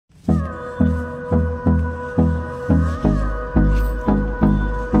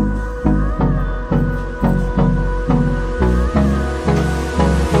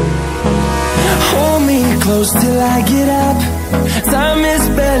close till I get up. Time is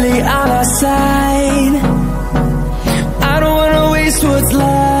barely on our side. I don't wanna waste what's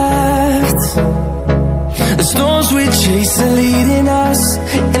left. The storms we chase are leading us,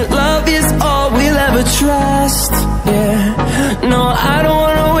 and love is all we'll ever trust. Yeah, no, I don't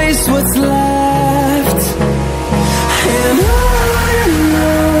wanna waste what's left. And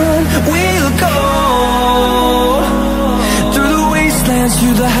on we'll go, through the wastelands,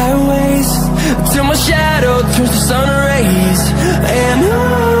 through the highways, till my shadow turns to sun rays. And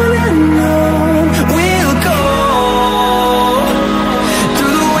on we'll go,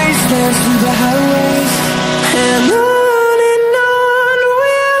 through the wastelands, through the highways, and on we'll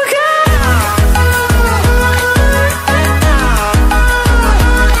go.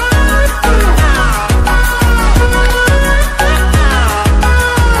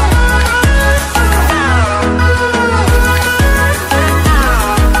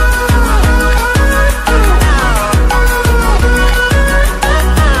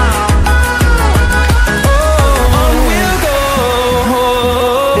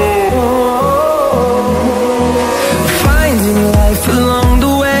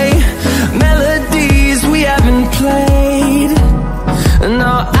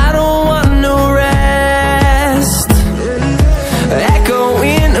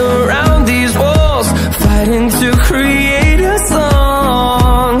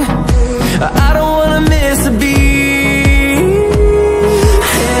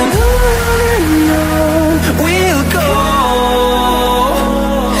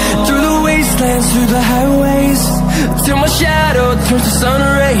 Through the highways, till my shadow turns to sun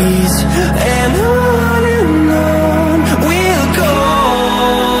rays. And on we'll go,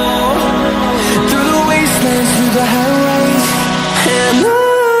 through the wastelands, through the highways, and on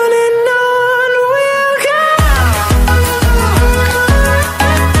we'll go.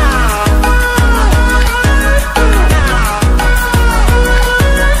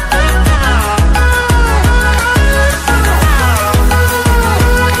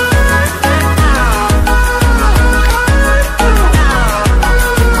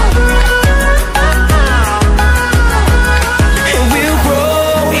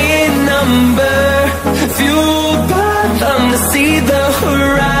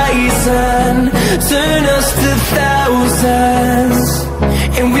 Turn us to thousands,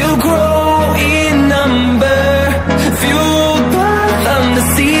 and we'll grow in number, fueled by them to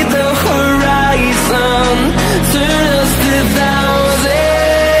see the horizon. Turn us to thousands,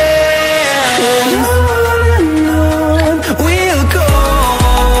 and on we'll go,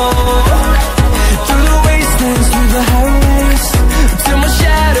 through the wastelands, through the highways, till my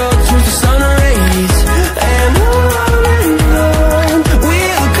shadow turns to sun rays. And on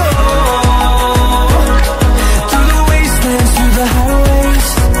we'll go, through the highways,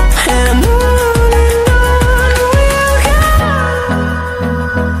 and on we'll go.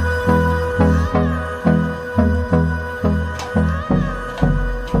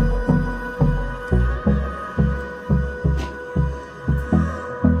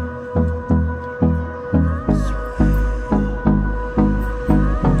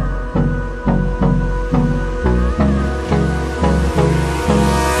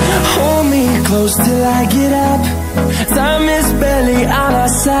 Hold me close till I get up. Time is barely on our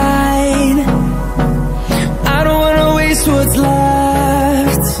side. I don't wanna waste what's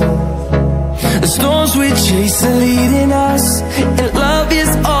left. The storms we chase are leading us, and love is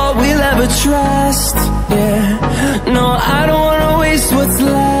all we'll ever trust. Yeah, no, I don't wanna waste what's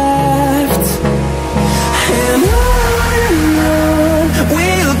left. And on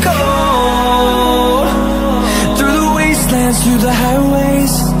we'll go, through the wastelands, through the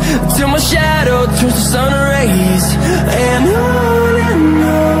highways, till my shadow turns to sun rays. And on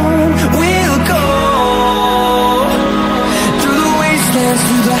we'll go, through the wastelands,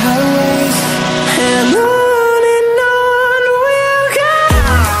 through the highways, and on we'll go.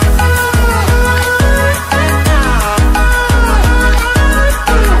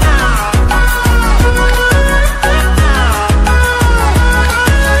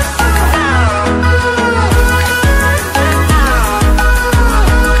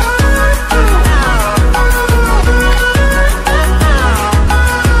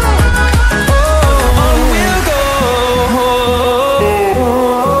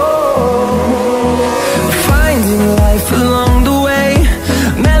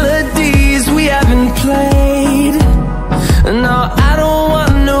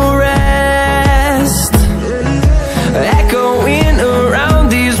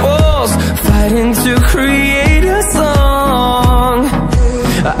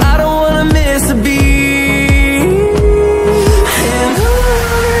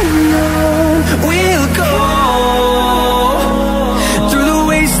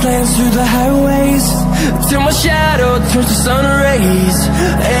 wastelands, through the highways, till my shadow turns to sun rays.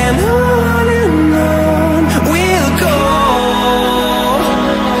 And on we'll go,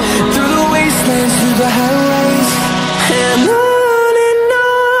 through the wastelands, through the highways, and on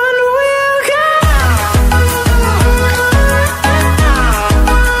we'll go.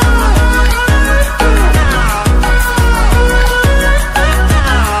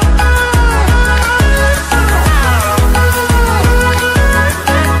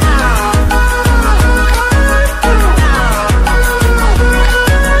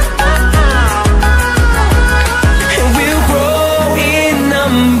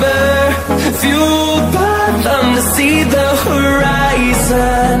 See the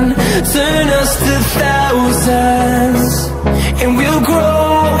horizon, turn us to thousands, and we'll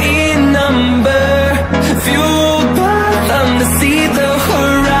grow in number, fueled by them to see the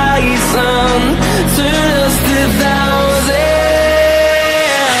horizon, turn us to thousands.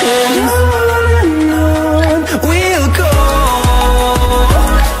 And on we'll go,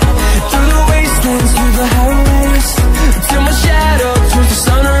 through the wastelands, through the highways, till my shadow turns to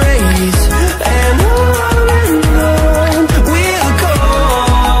sun rays. And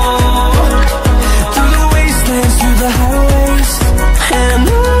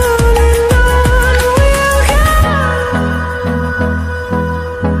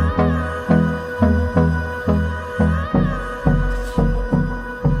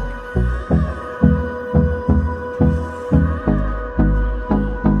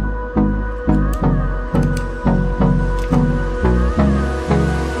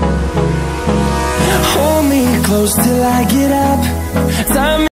close till I get up. Time